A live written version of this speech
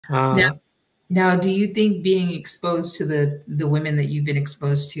Now, Uh, now, do you think being exposed to the women that you've been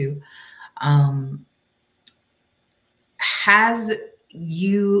exposed to, um, has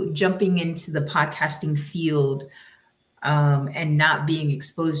you jumping into the podcasting field, and not being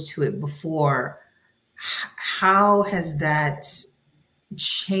exposed to it before, how has that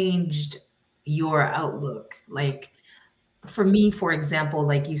changed your outlook? Like for me, for example,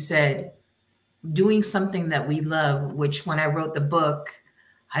 like you said, doing something that we love, which when I wrote the book,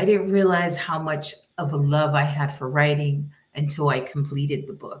 I didn't realize how much of a love I had for writing until I completed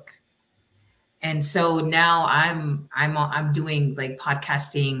the book. And so now I'm doing like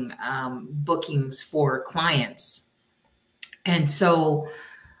podcasting, bookings for clients. And so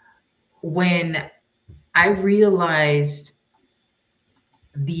when I realized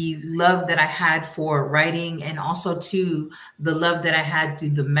the love that I had for writing, and also to the love that I had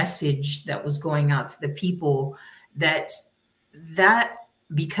through the message that was going out to the people, that that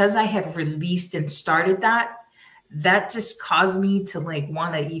because I had released and started that, that just caused me to like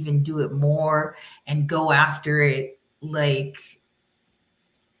want to even do it more and go after it, like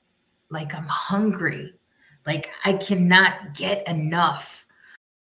I'm hungry. Like I cannot get enough